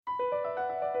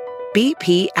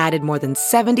BP added more than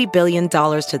 $70 billion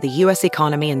to the U.S.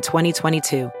 economy in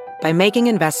 2022 by making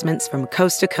investments from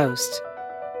coast to coast.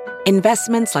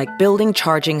 Investments like building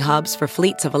charging hubs for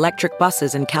fleets of electric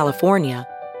buses in California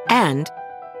and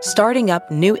starting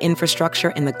up new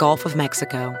infrastructure in the Gulf of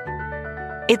Mexico.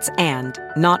 It's and,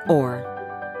 not or.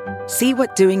 See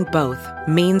what doing both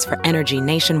means for energy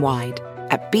nationwide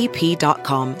at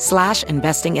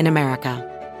bp.com/investing in America.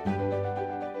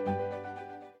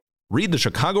 Read the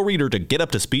Chicago Reader to get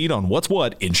up to speed on what's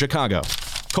what in Chicago.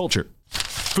 Culture,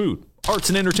 food, arts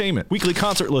and entertainment, weekly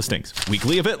concert listings,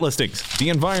 weekly event listings, the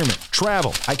environment,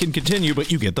 travel. I can continue,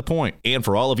 but you get the point. And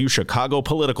for all of you Chicago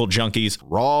political junkies,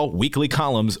 raw weekly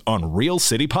columns on real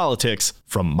city politics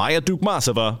from Maya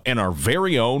Dukmasova and our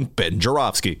very own Ben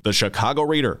Jarofsky. The Chicago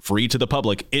Reader, free to the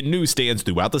public in newsstands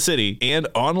throughout the city and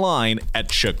online at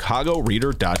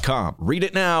chicagoreader.com. Read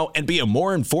it now and be a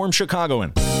more informed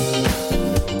Chicagoan.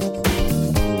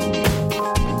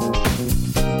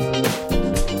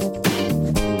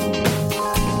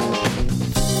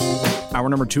 Hour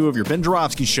number 2 of your Ben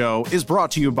Jarofsky Show is brought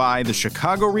to you by the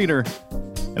Chicago Reader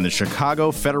and the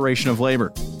Chicago Federation of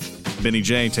Labor. Benny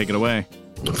J, take it away.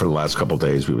 For the last couple of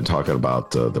days, we've been talking about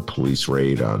the police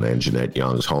raid on Anjanette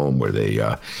Young's home where they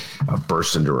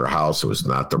burst into her house. It was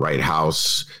not the right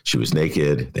house. She was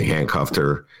naked. They handcuffed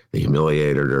her. They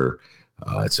humiliated her.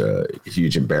 It's a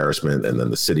huge embarrassment. And then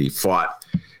the city fought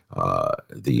from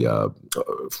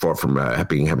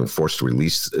having forced to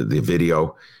release the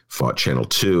video, fought Channel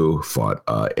 2, fought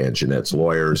Anjanette's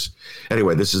lawyers.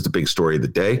 Anyway, this is the big story of the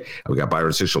day. We got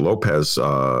Byron Sigcho-Lopez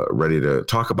ready to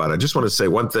talk about it. I just want to say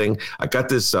one thing. I got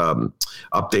this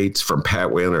updates from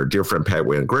Pat Whalen, our dear friend Pat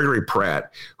Whalen. Gregory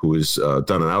Pratt, who has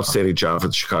done an outstanding job for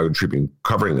the Chicago Tribune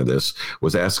covering of this,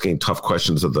 was asking tough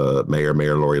questions of the Mayor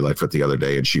Lori Lightfoot the other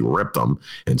day, and she ripped him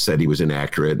and said he was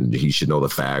inaccurate and he should know the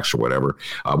facts or whatever.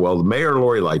 Well, Mayor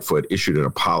Lori Lightfoot issued an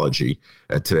apology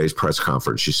at today's press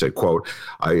conference. She said, quote,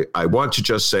 I want to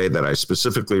just say that I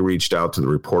specifically reached out to the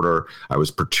reporter I was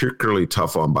particularly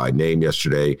tough on by name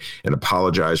yesterday and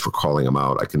apologized for calling him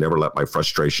out. I can never let my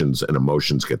frustrations and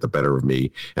emotions get the better of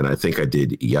me, and I think I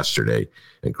did yesterday.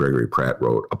 And Gregory Pratt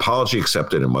wrote, apology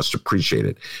accepted and must appreciate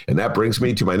it. And that brings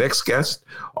me to my next guest,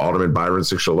 Alderman Byron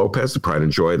Sigcho-Lopez, the pride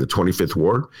and joy of the 25th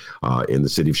Ward in the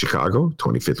city of Chicago,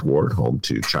 25th Ward, home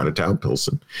to Chinatown,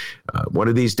 Pilsen. One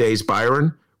of these days,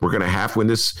 Byron, we're going to have, when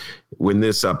this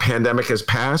pandemic has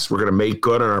passed, we're going to make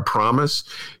good on our promise.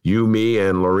 You, me,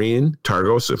 and Lorene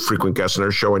Targos, a frequent guest on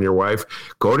our show, and your wife,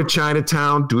 go to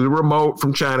Chinatown, do the remote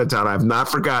from Chinatown. I've not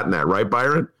forgotten that. Right,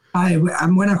 Byron?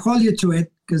 I'm going to hold you to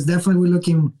it because definitely we're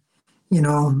looking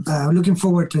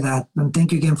forward to that. And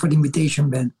thank you again for the invitation,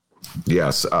 Ben.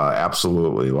 Yes,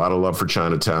 absolutely. A lot of love for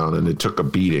Chinatown, and it took a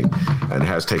beating and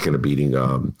has taken a beating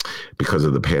because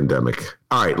of the pandemic.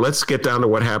 All right, let's get down to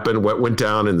what happened, what went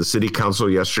down in the city council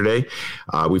yesterday.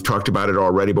 We've talked about it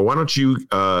already, but why don't you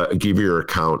give your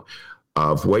account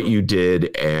of what you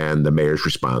did and the mayor's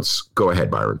response? Go ahead,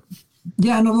 Byron.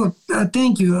 Yeah, no,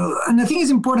 thank you. And I think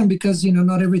it's important because,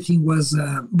 not everything was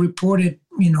reported,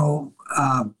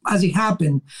 as it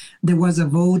happened. There was a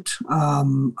vote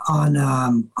on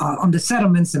the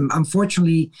settlements, and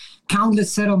unfortunately,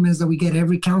 countless settlements that we get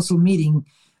every council meeting.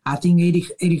 I think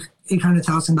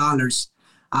 $800,000.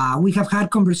 We have had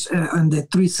on the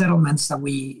 3 settlements that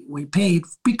we paid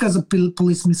because of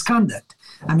police misconduct.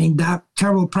 I mean, that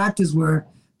terrible practice where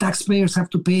taxpayers have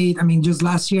to pay. I mean, just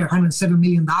last year, $107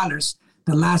 million.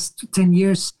 The last 10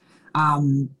 years.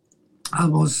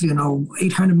 Almost,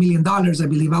 $800 million, I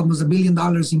believe, almost $1 billion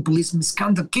in police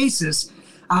misconduct cases.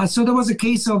 So there was a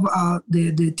case of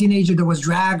the teenager that was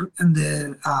dragged in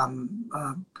the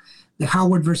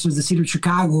Howard versus the city of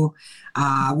Chicago,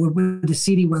 where the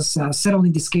city was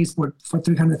settling this case for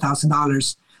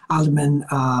 $300,000. Alderman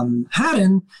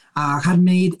Haddon had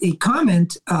made a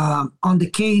comment on the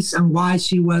case and why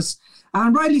she was,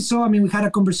 and rightly so. I mean, we had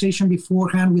a conversation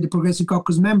beforehand with the Progressive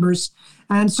Caucus members,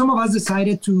 and some of us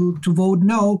decided to vote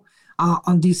no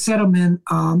on this settlement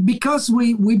because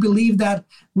we believe that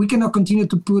we cannot continue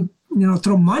to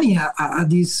throw money at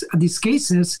these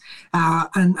cases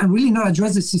and really not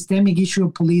address the systemic issue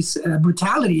of police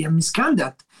brutality and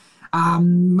misconduct.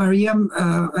 Alderman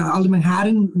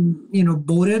Haddon,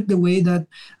 voted the way that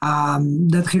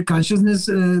her consciousness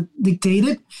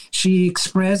dictated. She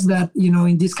expressed that,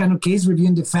 in this kind of case,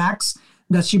 reviewing the facts,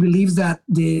 that she believes that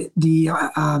the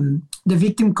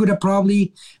victim could have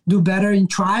probably do better in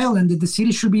trial, and that the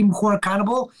city should be more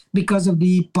accountable because of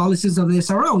the policies of the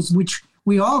SROs, which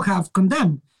we all have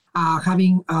condemned.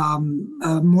 Having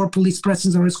more police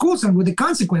presence in our schools and with the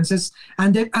consequences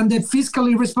and the fiscal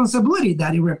irresponsibility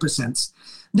that it represents.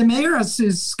 the mayor, as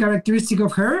is characteristic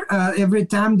of her, every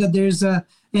time that there's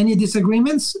any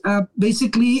disagreements,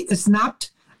 basically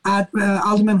snapped at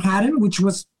Alderman Haddon, which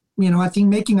was, I think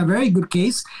making a very good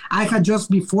case. I had just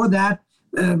before that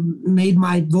made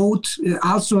my vote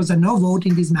also as a no vote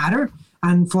in this matter,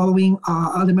 and following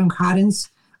Alderman Haddon's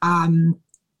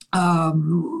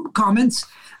comments,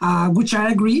 which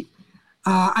I agreed.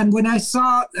 And when I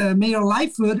saw Mayor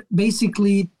Lightfoot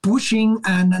basically pushing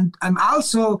and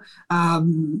also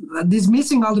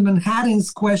dismissing Alderman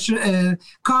Haddon's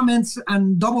comments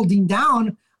and doubling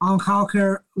down on how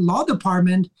her law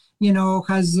department,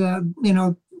 has,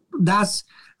 does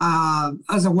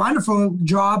as a wonderful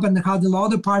job, and how the law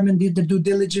department did the due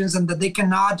diligence, and that they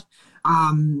cannot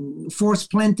force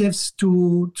plaintiffs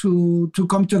to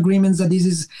come to agreements, that this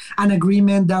is an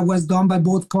agreement that was done by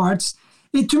both parts.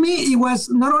 To me, it was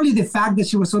not only the fact that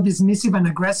she was so dismissive and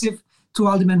aggressive to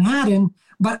Alderman Haddon,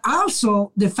 but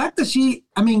also the fact that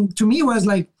to me, it was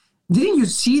like, didn't you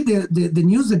see the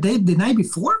news the night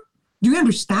before? Do you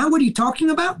understand what you're talking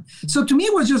about? So to me,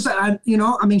 it was just,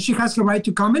 she has the right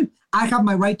to comment. I have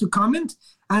my right to comment.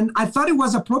 And I thought it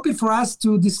was appropriate for us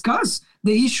to discuss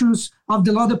the issues of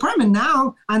the law department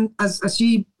now. And as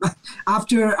she,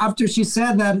 after she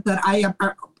said that I,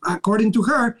 according to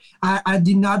her, I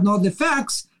did not know the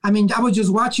facts. I was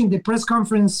just watching the press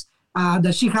conference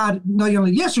that she had not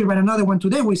only yesterday, but another one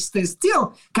today, which they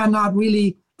still cannot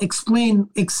really explain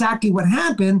exactly what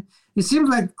happened. It seems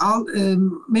like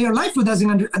Mayor Lightfoot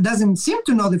doesn't seem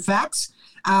to know the facts,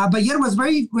 but yet was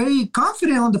very, very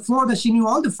confident on the floor that she knew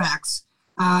all the facts.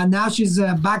 Now she's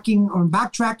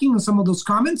backtracking on some of those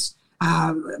comments.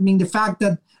 The fact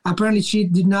that apparently she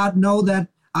did not know that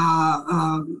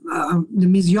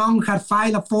Ms. Young had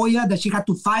filed a FOIA, that she had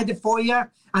to file the FOIA,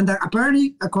 and that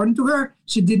apparently, according to her,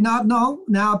 she did not know.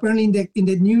 Now, apparently in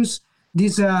the news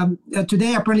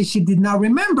today, apparently she did not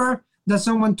remember that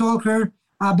someone told her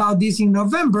about this in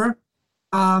November.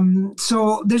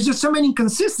 So there's just so many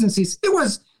inconsistencies.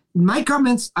 My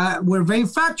comments were very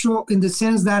factual in the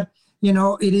sense that,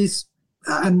 it is,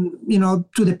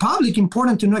 to the public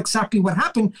important to know exactly what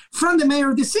happened from the mayor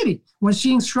of the city. When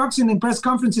she instructs in the press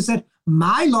conference, she said,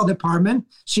 my law department,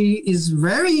 she is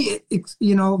very,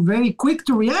 very quick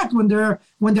to react when there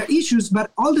are issues,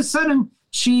 but all of a sudden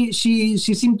she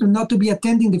seemed to not to be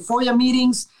attending the FOIA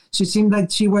meetings. She seemed like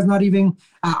she was not even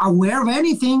aware of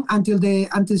anything until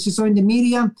she saw in the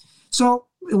media. So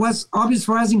it was obvious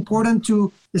for us important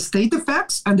to state the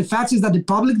facts, and the facts is that the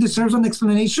public deserves an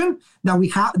explanation, that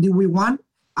we want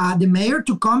the mayor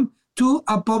to come to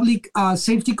a public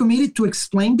safety committee to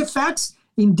explain the facts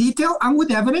in detail and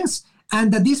with evidence,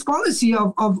 and that this policy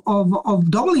of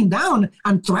doubling down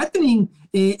and threatening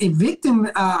a victim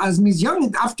as Ms.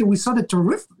 Young, after we saw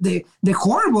the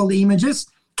horrible images,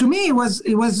 to me it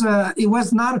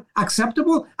was not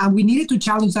acceptable, and we needed to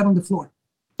challenge that on the floor.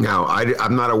 Now,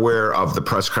 I'm not aware of the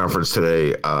press conference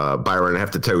today, Byron. I have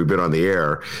to tell you, we've been on the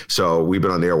air. So we've been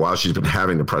on the air while she's been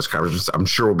having the press conference. I'm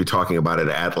sure we'll be talking about it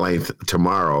at length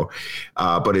tomorrow.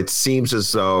 But it seems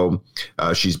as though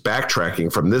she's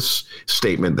backtracking from this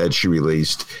statement that she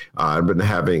released. I've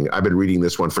been reading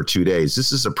this one for 2 days.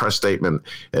 This is a press statement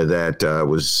that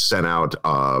was sent out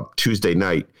Tuesday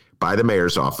night by the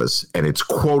mayor's office, and it's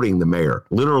quoting the mayor,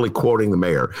 literally quoting the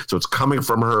mayor. So it's coming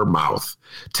from her mouth.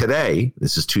 Today,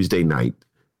 this is Tuesday night.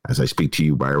 As I speak to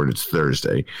you, Byron, it's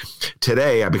Thursday.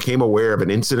 Today, I became aware of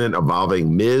an incident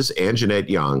involving Ms. Anjanette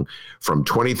Young from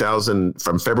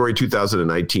February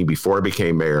 2019, before I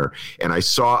became mayor, and I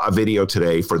saw a video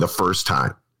today for the first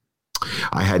time.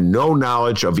 I had no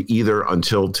knowledge of either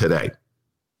until today.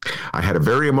 I had a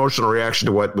very emotional reaction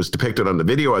to what was depicted on the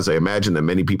video, as I imagine that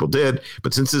many people did.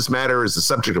 But since this matter is the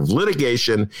subject of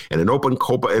litigation and an open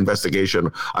COPA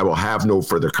investigation, I will have no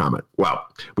further comment. Well,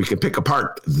 we can pick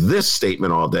apart this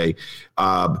statement all day.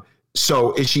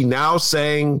 So is she now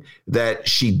saying that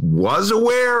she was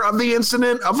aware of the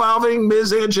incident involving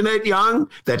Ms. Anjanette Young,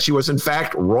 that she was in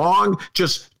fact wrong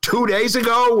just 2 days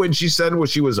ago when she said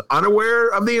she was unaware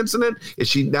of the incident? Is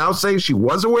she now saying she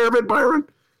was aware of it, Byron?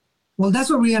 Well,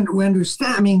 that's what we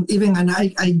understand.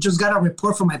 I just got a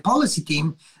report from my policy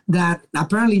team that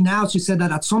apparently now she said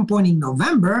that at some point in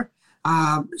November,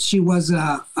 she was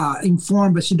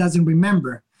informed, but she doesn't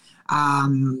remember.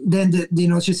 Then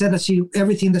she said that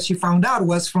everything that she found out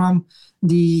was from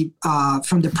the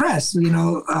press, and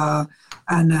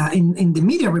in the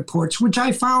media reports, which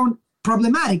I found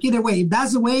problematic. Either way,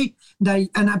 that's the way that,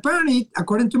 and apparently,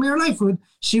 according to Mayor Lightfoot,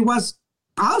 she was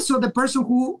also the person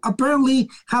who apparently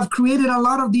have created a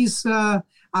lot of these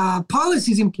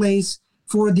policies in place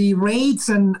for the raids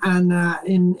and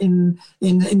in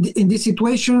these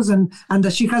situations, and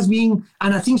that she has been,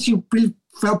 and I think she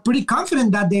felt pretty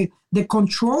confident that the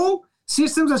control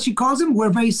systems, as she calls them, were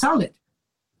very solid.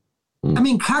 I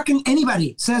mean, how can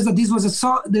anybody says that this was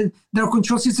their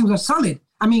control systems are solid?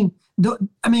 I mean,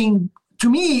 to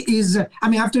me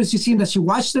after she seen that she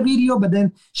watched the video, but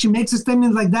then she makes a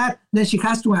statement like that, then she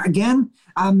has to again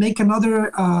make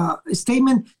another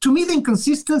statement. To me, the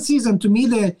inconsistencies and to me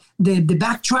the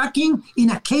backtracking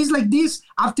in a case like this,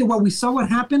 after what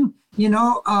happened,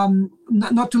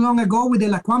 not too long ago with the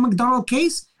Laquan McDonald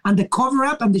case and the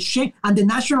cover-up and the shame and the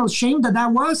national shame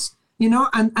that was. And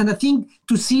I think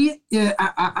to see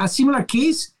a similar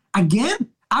case again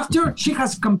after she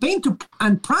has campaigned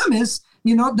and promised,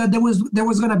 that there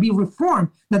was going to be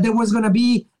reform, that there was going to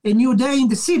be a new day in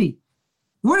the city.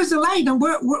 Where is the light and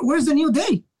where's the new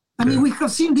day? I mean, we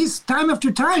have seen this time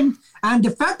after time, and the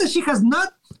fact that she has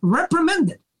not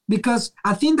reprimanded, because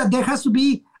I think that there has to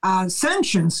be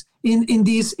sanctions in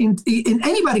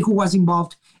anybody who was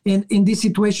involved in this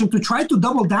situation to try to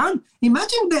double down.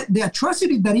 Imagine the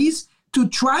atrocity that is to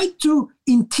try to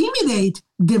intimidate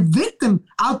the victim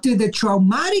after the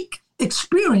traumatic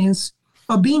experience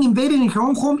of being invaded in her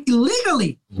own home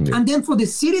illegally. Mm-hmm. And then for the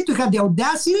city to have the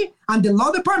audacity and the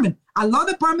law department, a law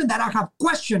department that I have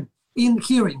questioned in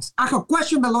hearings. I have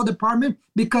questioned the law department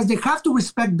because they have to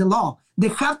respect the law. They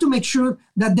have to make sure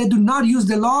that they do not use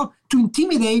the law to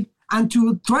intimidate and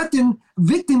to threaten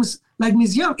victims like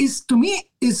Ms. Young. To me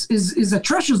is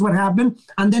atrocious what happened,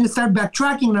 and then start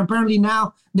backtracking, and apparently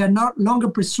now they're not longer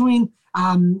pursuing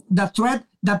the threat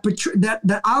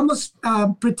that almost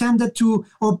pretended to,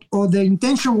 or the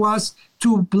intention was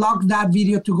to block that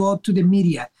video to go to the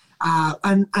media.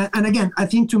 And again, I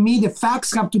think to me the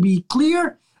facts have to be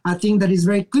clear. I think that is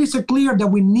very clear that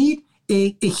we need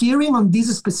a hearing on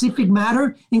this specific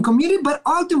matter in community, but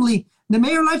ultimately the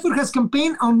Mayor Lightfoot has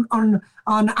campaigned on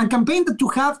campaigned to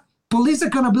have police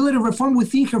accountability reform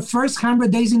within her first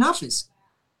 100 days in office.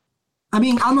 I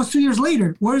mean, almost 2 years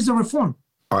later, where is the reform?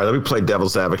 All right, let me play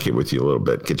devil's advocate with you a little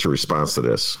bit, get your response to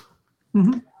this.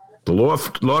 Mm-hmm. The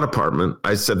law department,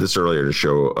 I said this earlier in the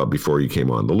show before you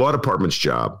came on, the law department's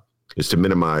job is to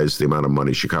minimize the amount of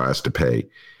money Chicago has to pay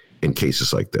in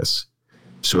cases like this.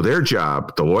 So their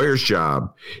job, the lawyer's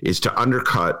job, is to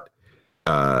undercut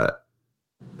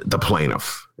the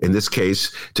plaintiff. In this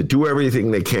case, to do everything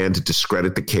they can to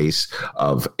discredit the case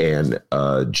of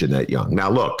Anjanette Young. Now,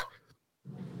 look,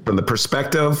 from the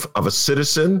perspective of a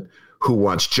citizen who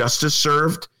wants justice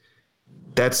served,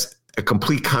 that's a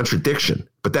complete contradiction.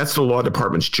 But that's the law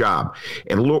department's job.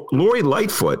 And Lori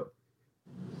Lightfoot,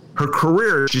 her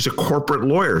career, she's a corporate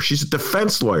lawyer. She's a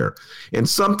defense lawyer. And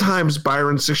sometimes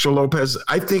Byron Sigcho-Lopez,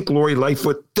 I think Lori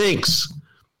Lightfoot thinks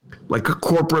like a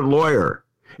corporate lawyer.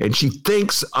 And she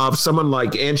thinks of someone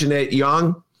like Anjanette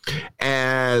Young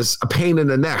as a pain in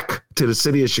the neck to the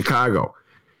city of Chicago.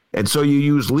 And so you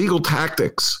use legal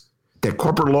tactics that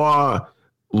corporate law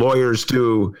lawyers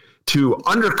do to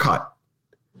undercut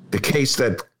the case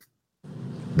that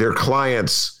their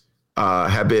clients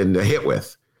have been hit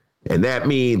with. And that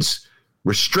means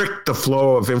restrict the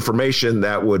flow of information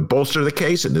that would bolster the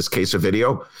case, in this case, a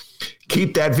video,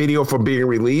 keep that video from being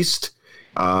released,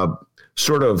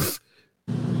 sort of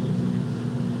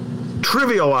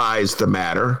trivialize the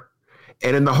matter,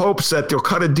 and in the hopes that they'll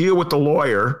cut a deal with the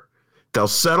lawyer, they'll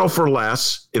settle for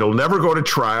less, it'll never go to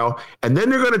trial, and then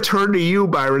they're going to turn to you,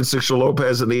 Byron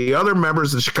Sigcho-Lopez, and the other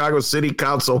members of the Chicago City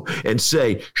Council and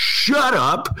say, shut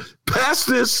up, pass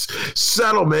this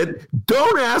settlement,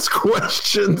 don't ask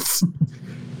questions,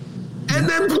 and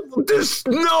then there's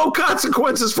no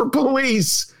consequences for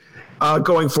police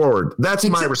going forward. That's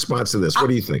my response to this. What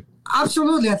do you think?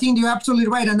 Absolutely. I think you're absolutely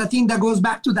right. And I think that goes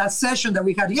back to that session that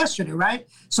we had yesterday, right?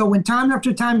 So when time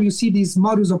after time you see this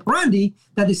modus operandi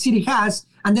that the city has,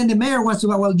 and then the mayor wants to,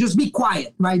 well, just be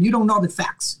quiet, right? You don't know the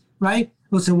facts, right?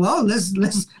 We'll say, well, let's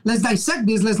dissect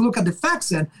this. Let's look at the facts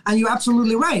then. And you're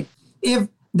absolutely right. If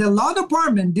the law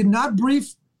department did not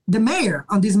brief the mayor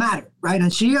on this matter, right?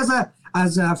 And she as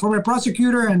a former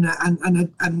prosecutor and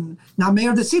now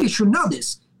mayor of the city should know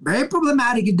this. Very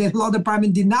problematic if the law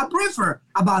department did not brief her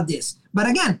about this. But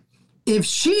again, if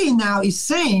she now is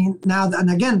saying now,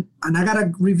 and again, and I got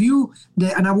to review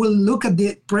and I will look at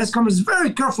the press conference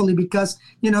very carefully because,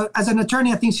 as an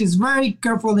attorney, I think she's very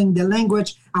careful in the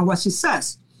language and what she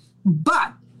says.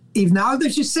 But if now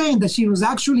that she's saying that she was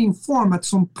actually informed at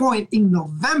some point in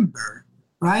November,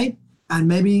 right? And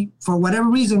maybe for whatever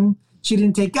reason, she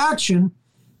didn't take action.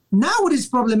 Now what is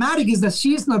problematic is that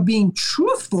she is not being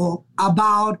truthful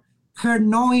about her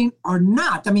knowing or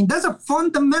not. I mean, that's a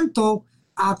fundamental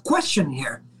question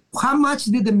here. how much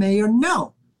did the mayor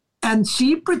know? And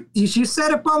she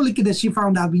said it publicly that she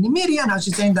found out in the media. Now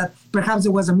she's saying that perhaps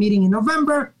there was a meeting in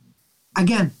November.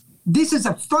 Again, this is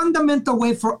a fundamental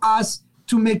way for us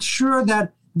to make sure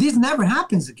that this never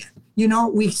happens again. You know,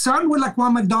 we saw it with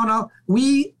Laquan McDonald.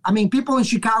 People in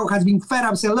Chicago has been fed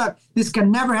up, say, look, this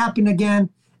can never happen again.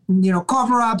 You know,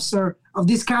 cover-ups or of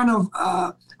this kind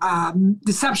of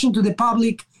deception to the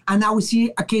public. And now we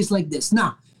see a case like this.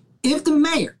 Now, if the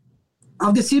mayor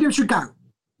of the city of Chicago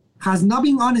has not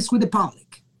been honest with the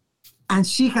public, and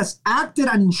she has acted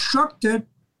and instructed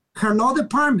her law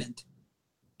department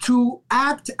to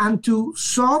act and to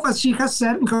solve, as she has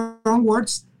said in her own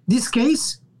words, this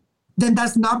case, then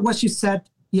that's not what she said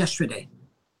yesterday.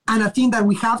 And I think that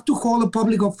we have to hold the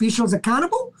public officials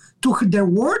accountable to their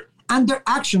word and their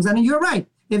actions. And you're right.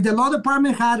 If the law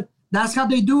department that's how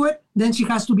they do it, then she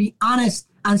has to be honest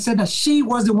and say that she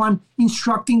was the one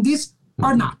instructing this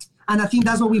or not. And I think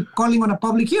that's what we're calling on a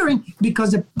public hearing,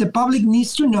 because the public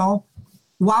needs to know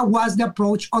what was the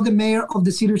approach of the mayor of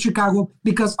the city of Chicago,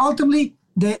 because ultimately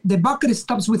the bucket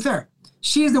stops with her.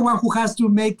 She is the one who has to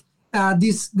make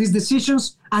these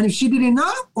decisions. And if she didn't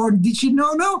know, or did she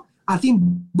know? I think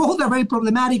both are very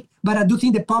problematic, but I do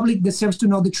think the public deserves to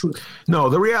know the truth. No,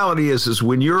 the reality is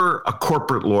when you're a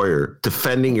corporate lawyer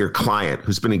defending your client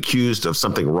who's been accused of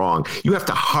something wrong, you have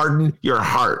to harden your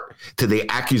heart to the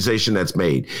accusation that's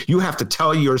made. You have to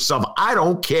tell yourself, I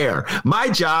don't care. My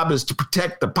job is to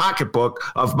protect the pocketbook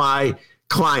of my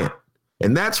client.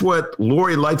 And that's what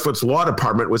Lori Lightfoot's law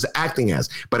department was acting as.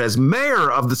 But as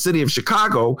mayor of the city of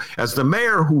Chicago, as the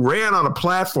mayor who ran on a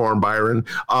platform, Byron,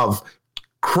 of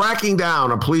cracking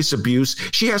down on police abuse,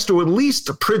 she has to at least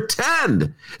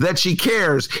pretend that she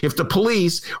cares. If the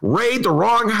police raid the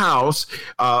wrong house,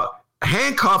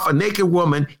 handcuff a naked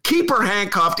woman, keep her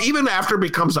handcuffed even after it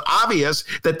becomes obvious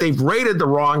that they've raided the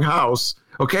wrong house.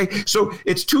 Okay, so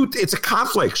it's a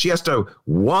conflict. She has to,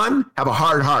 one, have a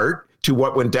hard heart to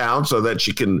what went down so that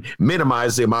she can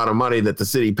minimize the amount of money that the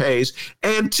city pays.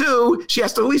 And two, she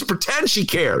has to at least pretend she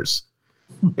cares.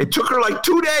 It took her like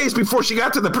 2 days before she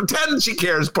got to the pretend she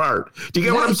cares part. Do you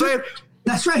get what I'm saying?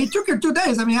 That's right. It took her 2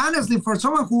 days. I mean, honestly, for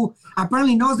someone who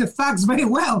apparently knows the facts very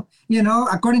well,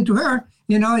 according to her,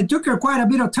 it took her quite a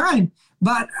bit of time.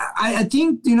 But I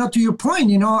think, to your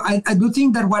point, I do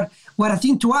think that what I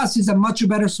think to us is a much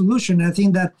better solution. I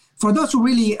think that for those who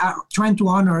really are trying to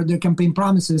honor their campaign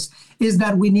promises is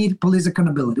that we need police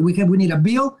accountability. We need a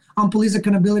bill on police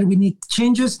accountability. We need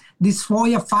changes. These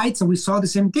FOIA fights, and we saw the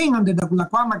same thing under the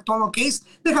Laquan McDonald case,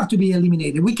 they have to be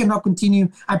eliminated. We cannot continue.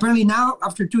 Apparently now,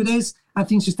 after 2 days, I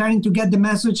think she's starting to get the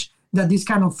message that these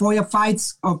kind of FOIA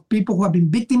fights of people who have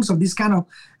been victims of this kind of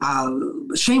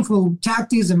shameful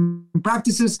tactics and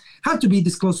practices have to be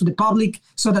disclosed to the public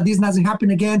so that this doesn't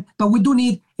happen again. But we do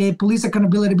need a police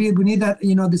accountability bill. We need that,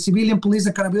 the Civilian Police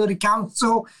Accountability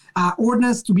Council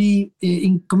ordinance to be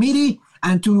in committee,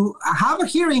 and to have a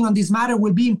hearing on this matter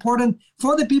will be important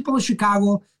for the people of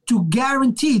Chicago to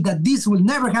guarantee that this will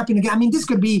never happen again. I mean, this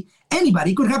could be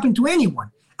anybody. It could happen to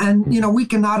anyone. And, we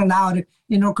cannot allow,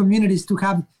 communities to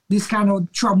have this kind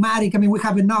of traumatic. I mean, we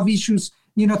have enough issues,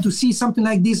 to see something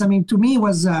like this. I mean, to me, it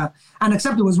was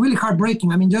unacceptable. It was really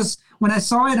heartbreaking. I mean, just when I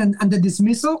saw it and the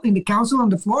dismissal in the council on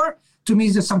the floor, to me,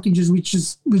 is just something we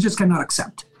just cannot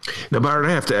accept. Now, Byron,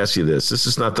 I have to ask you this. This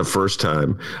is not the first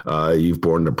time you've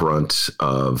borne the brunt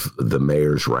of the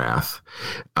mayor's wrath.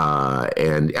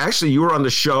 And actually, you were on the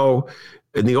show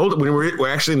when we were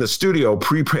actually in the studio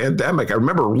pre-pandemic. I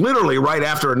remember literally right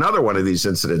after another one of these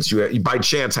incidents, you by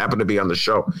chance happened to be on the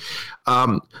show.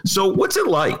 So what's it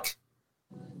like,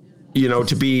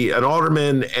 to be an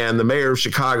alderman and the mayor of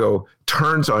Chicago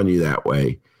turns on you that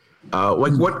way?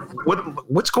 Like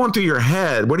what's going through your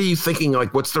head? What are you thinking?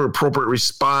 Like, what's the appropriate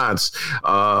response?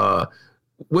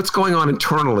 What's going on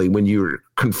internally when you're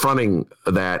confronting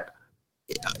that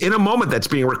in a moment that's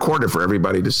being recorded for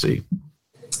everybody to see?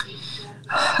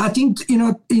 I think,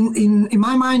 in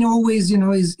my mind always,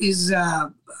 is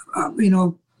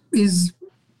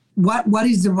what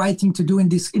is the right thing to do in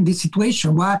this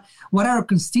situation? What are our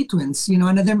constituents,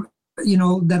 and then,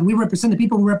 that we represent, the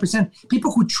people who represent,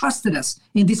 people who trusted us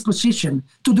in this position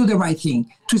to do the right thing,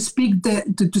 to speak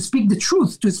the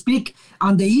truth, to speak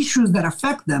on the issues that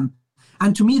affect them.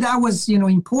 And to me, that was,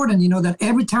 important, that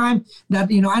every time that,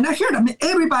 and I heard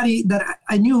everybody that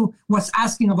I knew was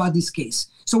asking about this case.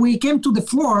 So when it came to the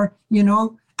floor,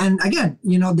 and again,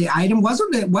 the item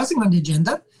wasn't on the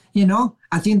agenda.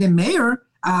 I think the mayor,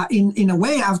 in a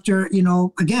way, after,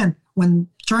 again, when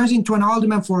turns into an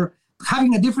alderman for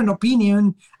having a different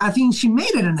opinion, I think she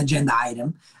made it an agenda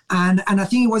item. And I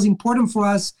think it was important for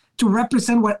us to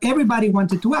represent what everybody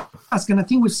wanted to ask. And I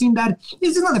think we've seen that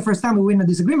this is not the first time we were in a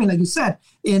disagreement, like you said,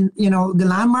 in, the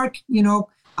landmark,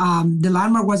 the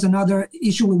landmark was another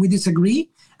issue where we disagree.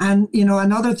 And,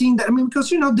 another thing that, because,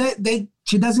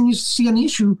 she doesn't see an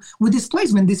issue with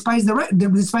displacement despite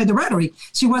the rhetoric.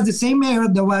 She was the same mayor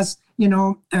that was,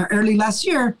 early last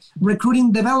year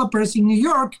recruiting developers in New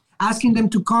York, asking them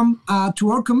to come to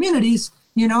our communities,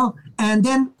 and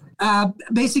then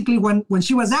basically when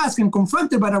she was asked and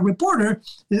confronted by a reporter,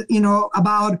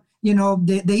 about,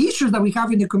 the issues that we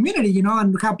have in the community,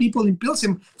 and how people in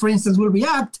Pilsen, for instance, will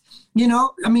react, these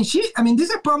are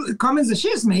comments that she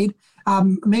has made.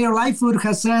 Mayor Lightfoot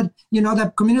has said,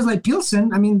 that communities like Pilsen,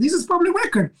 this is public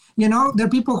record. There are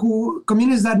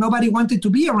communities that nobody wanted to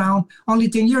be around only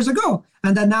 10 years ago.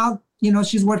 And that now,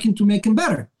 she's working to make them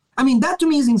better. That to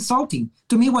me is insulting.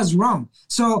 To me was wrong.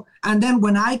 So, and then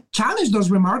when I challenged those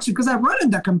remarks, because I run in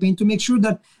that campaign to make sure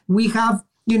that we have,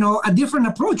 a different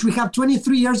approach. We have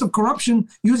 23 years of corruption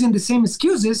using the same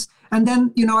excuses. And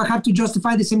then, I have to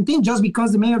justify the same thing just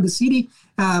because the mayor of the city,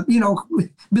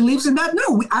 believes in that.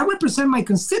 No, I represent my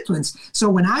constituents. So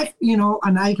when I,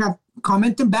 and I have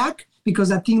commented back,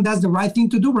 because I think that's the right thing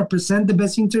to do, represent the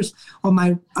best interests of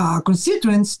my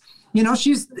constituents.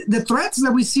 She's the threats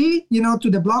that we see, to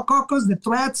the Bloc Caucus, the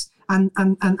threats and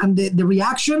the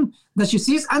reaction that she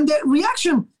sees, and the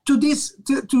reaction to this,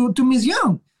 to Ms.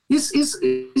 Young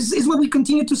is what we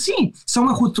continue to see.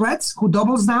 Someone who threats, who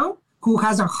doubles down, who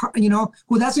has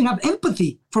who doesn't have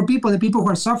empathy for the people who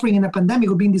are suffering in a pandemic,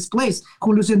 who are being displaced,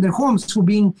 who are losing their homes, who are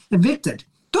being evicted.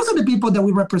 Those are the people that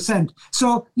we represent.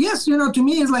 So yes, to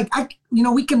me, it's like,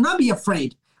 we cannot be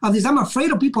afraid of this. I'm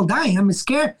afraid of people dying. I'm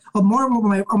scared of more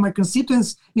of my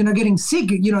constituents, getting sick.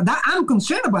 That I'm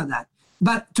concerned about that.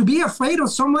 But to be afraid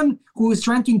of someone who is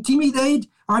trying to intimidate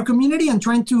our community and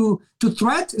trying to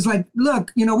threat, it's like,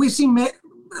 look, we've seen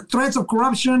threats of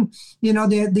corruption,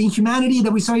 the inhumanity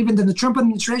that we saw even in the Trump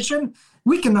administration.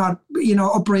 We cannot,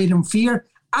 operate in fear.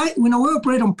 We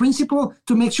operate on principle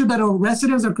to make sure that our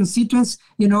residents, our constituents,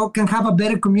 can have a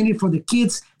better community for the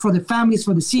kids, for the families,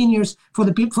 for the seniors, for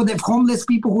the people, for the homeless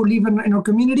people who live in our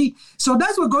community. So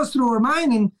that's what goes through our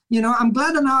mind. And, I'm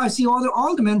glad that now I see other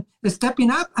aldermen stepping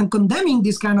up and condemning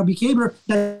this kind of behavior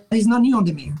that is not new on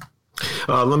the mayor.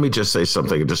 Let me just say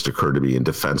something that just occurred to me in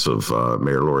defense of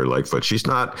Mayor Lori Lightfoot. She's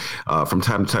not, from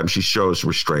time to time, she shows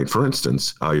restraint. For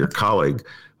instance, your colleague,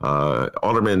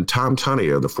 Alderman Tom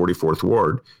Tunney of the 44th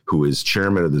Ward, who is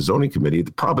chairman of the zoning committee,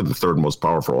 probably the third most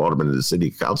powerful alderman in the city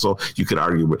council. You could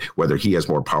argue whether he has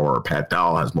more power or Pat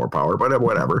Dowell has more power, but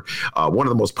whatever. One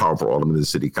of the most powerful aldermen in the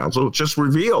city council just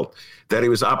revealed that he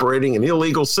was operating an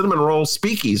illegal cinnamon roll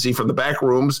speakeasy from the back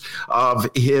rooms of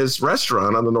his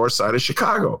restaurant on the north side of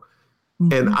Chicago.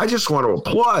 And I just want to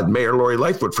applaud Mayor Lori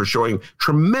Lightfoot for showing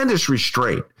tremendous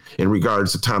restraint in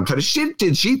regards to Tom Tunney.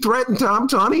 Did she threaten Tom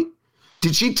Tunney?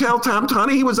 Did she tell Tom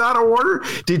Tunney he was out of order?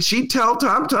 Did she tell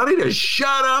Tom Tunney to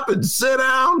shut up and sit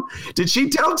down? Did she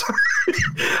tell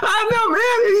I know,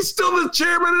 man. He's still the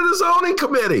chairman of the zoning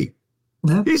committee.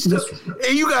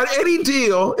 You got any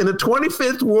deal in the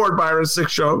 25th Ward, Byron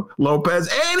Sigcho-Lopez,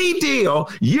 any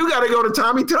deal, you got to go to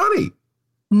Tommy Tunney.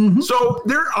 Mm-hmm. So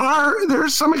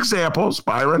there's some examples,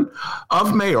 Byron,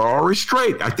 of mayoral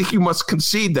restraint. I think you must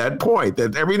concede that point,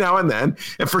 that every now and then,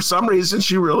 and for some reason,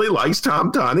 she really likes Tom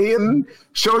Tunney and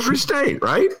shows restraint,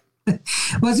 right?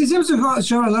 Well, she seems to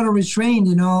show a lot of restraint,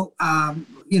 with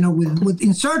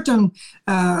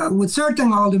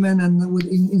certain aldermen and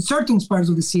in certain parts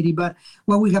of the city. But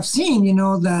what we have seen,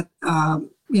 that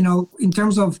in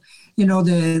terms of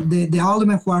the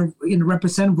aldermen who are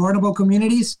represent vulnerable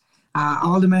communities.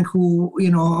 Aldermen who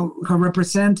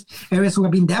represent areas who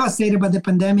have been devastated by the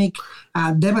pandemic,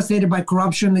 devastated by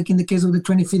corruption, like in the case of the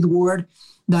 25th Ward,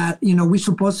 that, we're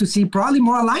supposed to see probably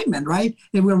more alignment, right?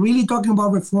 If we're really talking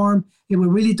about reform, if we're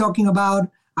really talking about,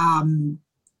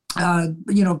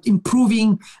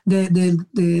 improving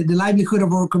the livelihood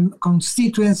of our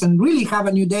constituents and really have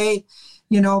a new day,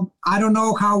 I don't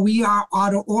know how we are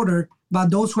out of order. But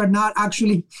those who are not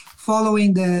actually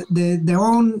following their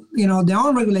own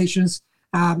regulations,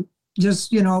 get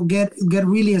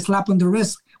really a slap on the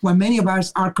wrist when many of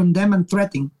us are condemned and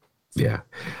threatened. Yeah.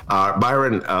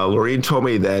 Byron, Lorene told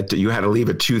me that you had to leave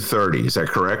at 2:30. Is that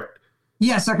correct?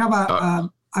 Yes, I have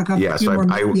I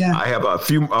have a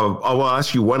few. I'll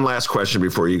ask you one last question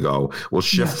before you go. We'll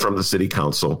shift from the city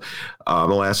council.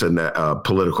 I'll ask a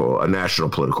national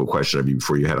political question of you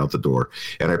before you head out the door.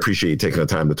 And I appreciate you taking the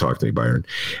time to talk to me, Byron.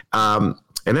 And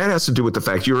that has to do with the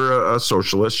fact you're a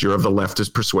socialist. You're of the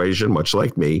leftist persuasion, much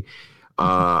like me.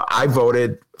 I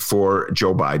voted for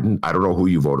Joe Biden. I don't know who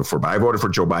you voted for, but I voted for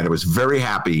Joe Biden. I was very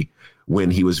happy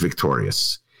when he was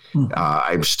victorious.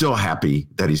 I'm still happy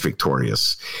that he's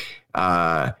victorious.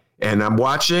 And I'm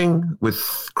watching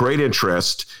with great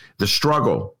interest the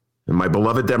struggle in my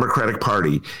beloved Democratic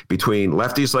Party between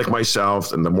lefties like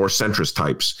myself and the more centrist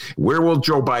types. Where will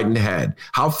Joe Biden head?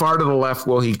 How far to the left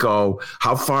will he go?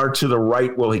 How far to the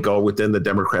right will he go within the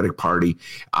Democratic Party?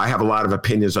 I have a lot of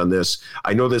opinions on this.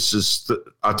 I know this is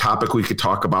a topic we could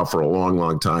talk about for a long,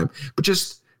 long time, but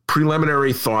just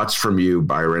preliminary thoughts from you,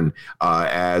 Byron,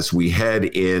 as we head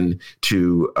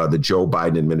into the Joe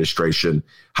Biden administration.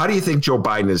 How do you think Joe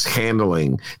Biden is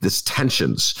handling this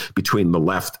tensions between the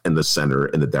left and the center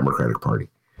in the Democratic Party?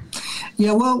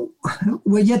 Yeah, well,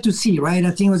 we're yet to see, right?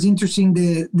 I think it was interesting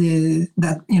that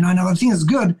and I think it's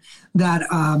good that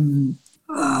Rahm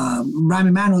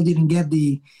Emanuel didn't get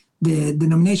the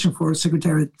nomination for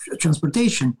Secretary of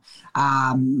Transportation.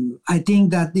 I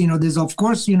think that, there's, of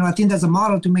course, I think there's a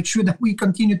model to make sure that we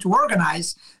continue to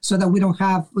organize so that we don't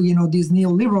have, these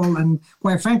neoliberal and,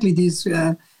 quite frankly, these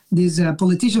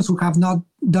politicians who have not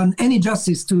done any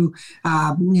justice to,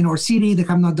 our city. They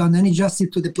have not done any justice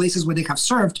to the places where they have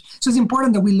served. So it's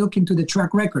important that we look into the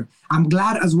track record. I'm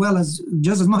glad, as well as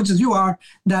just as much as you are,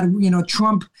 that,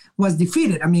 Trump was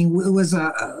defeated. I mean, it was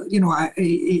a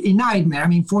nightmare. I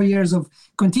mean, 4 years of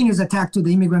continuous attack to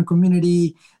the immigrant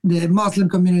community, the Muslim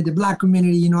community, the Black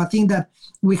community. I think that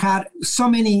we had so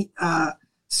many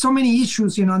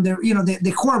issues,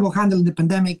 the horrible handling of the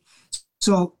pandemic.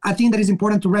 So I think that it's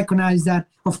important to recognize that,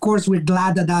 of course, we're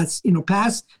glad that that's,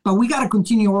 passed, but we got to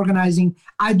continue organizing.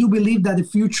 I do believe that the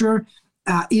future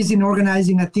is in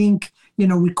organizing. I think,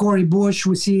 with Cory Bush,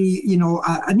 we see,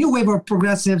 a new wave of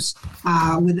progressives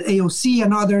with AOC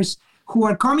and others who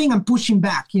are coming and pushing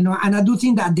back, and I do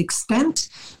think that the extent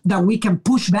that we can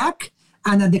push back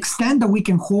and at the extent that we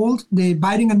can hold the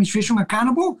Biden administration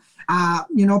accountable,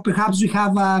 perhaps we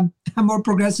have a more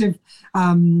progressive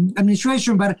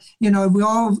administration. But if we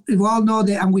all know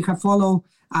that, and we have followed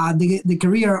the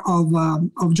career of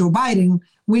Joe Biden,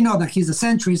 we know that he's a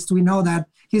centrist. We know that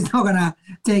he's not gonna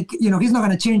he's not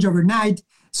gonna change overnight.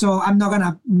 So I'm not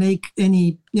gonna make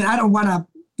any. I don't want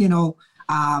to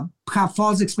have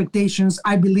false expectations.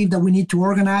 I believe that we need to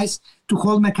organize to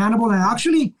hold him accountable and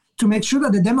actually to make sure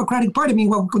that the Democratic Party,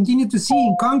 what we continue to see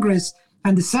in Congress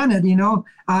and the Senate,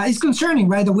 is concerning,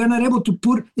 right? That we're not able to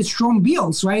put strong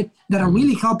bills, right, that are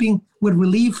really helping with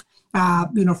relief,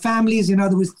 families,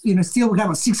 still have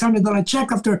a $600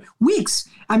 check after weeks.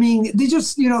 I mean, they're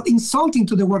just, insulting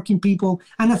to the working people.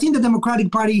 And I think the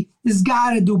Democratic Party has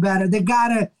got to do better. They got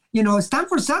to, stand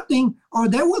for something, or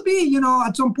there will be,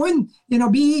 at some point,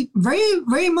 be very,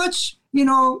 very much,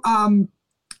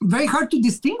 very hard to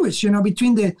distinguish,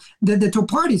 between the two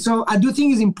parties. So I do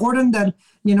think it's important that,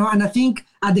 and I think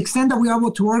at the extent that we are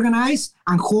able to organize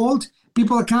and hold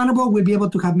people accountable, we'll be able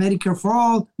to have Medicare for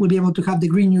all, we'll be able to have the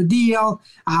Green New Deal,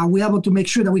 we're able to make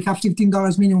sure that we have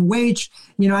 $15 minimum wage,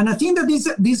 and I think that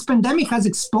this pandemic has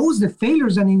exposed the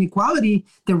failures and inequality,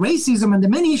 the racism and the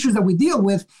many issues that we deal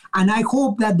with, and I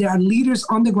hope that there are leaders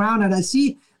on the ground, and I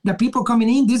see that people coming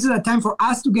in, this is a time for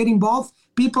us to get involved,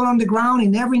 people on the ground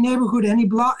in every neighborhood, every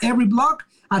block.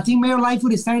 I think Mayor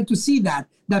Lightfoot is starting to see that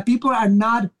people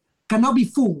cannot be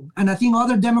fooled. And I think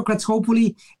other Democrats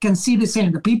hopefully can see the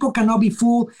same. The people cannot be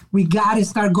fooled. We got to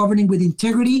start governing with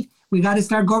integrity. We got to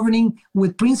start governing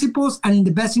with principles and in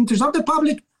the best interest of the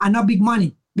public and not big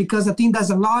money. Because I think there's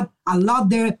a lot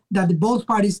there that both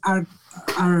parties are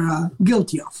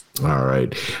guilty of. All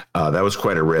right. That was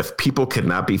quite a riff. People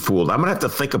cannot be fooled. I'm going to have to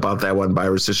think about that one,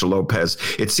 Byron Sigcho-Lopez.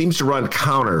 It seems to run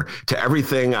counter to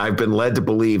everything I've been led to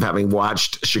believe, having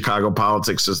watched Chicago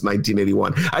politics since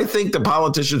 1981. I think the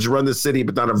politicians who run the city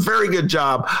have done a very good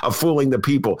job of fooling the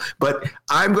people. But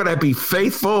I'm going to be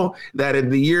faithful that in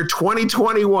the year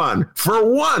 2021, for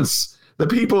once, the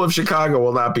people of Chicago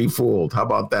will not be fooled. How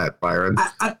about that, Byron?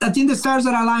 I think the stars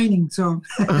are aligning. So,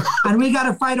 and we got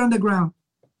to fight on the ground.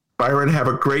 Byron, have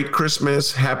a great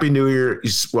Christmas. Happy New Year.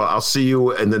 Well, I'll see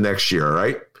you in the next year, all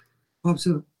right? Hope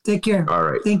so. Take care. All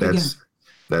right. Thank you again.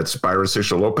 That's Byron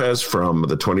Sigcho-Lopez from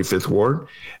the 25th Ward.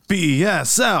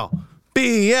 BSL.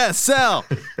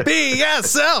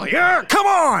 Yeah, come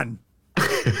on.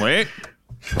 Wait.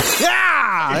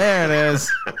 Yeah, there it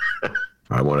is.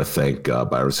 I want to thank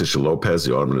Byron Sigcho-Lopez,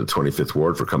 the Alderman of the 25th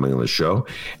Ward, for coming on the show,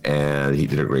 and he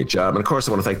did a great job. And, of course,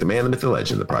 I want to thank the man, the myth, the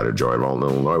legend, the pride and joy of all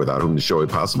Illinois, without whom the show is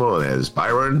possible. And as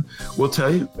Byron will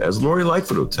tell you, as Lori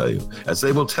Lightfoot will tell you, as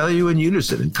they will tell you in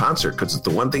unison, in concert, because it's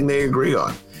the one thing they agree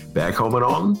on. Back home in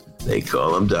Alton, they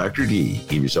call him Dr. D.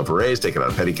 Give yourself a raise, take it out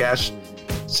of petty cash.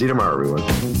 See you tomorrow, everyone.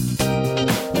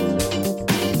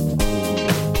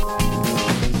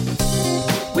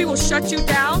 We will shut you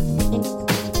down.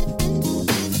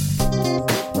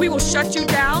 We will shut you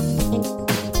down.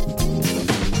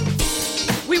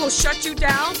 We will shut you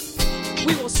down.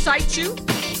 We will cite you.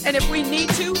 And if we need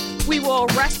to, we will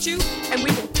arrest you and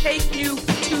we will take you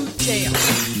to jail.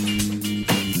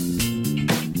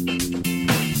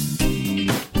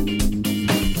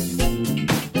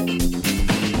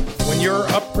 When your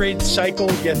upgrade cycle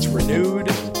gets renewed,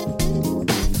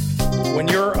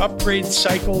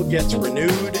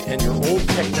 and your old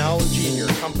technology in your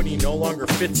company no longer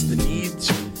fits the needs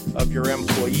of your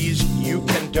employees, you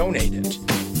can donate it.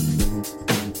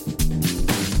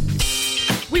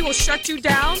 We will shut you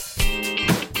down.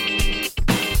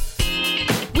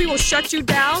 We will shut you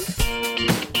down.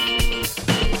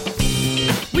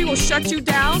 We will shut you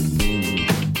down.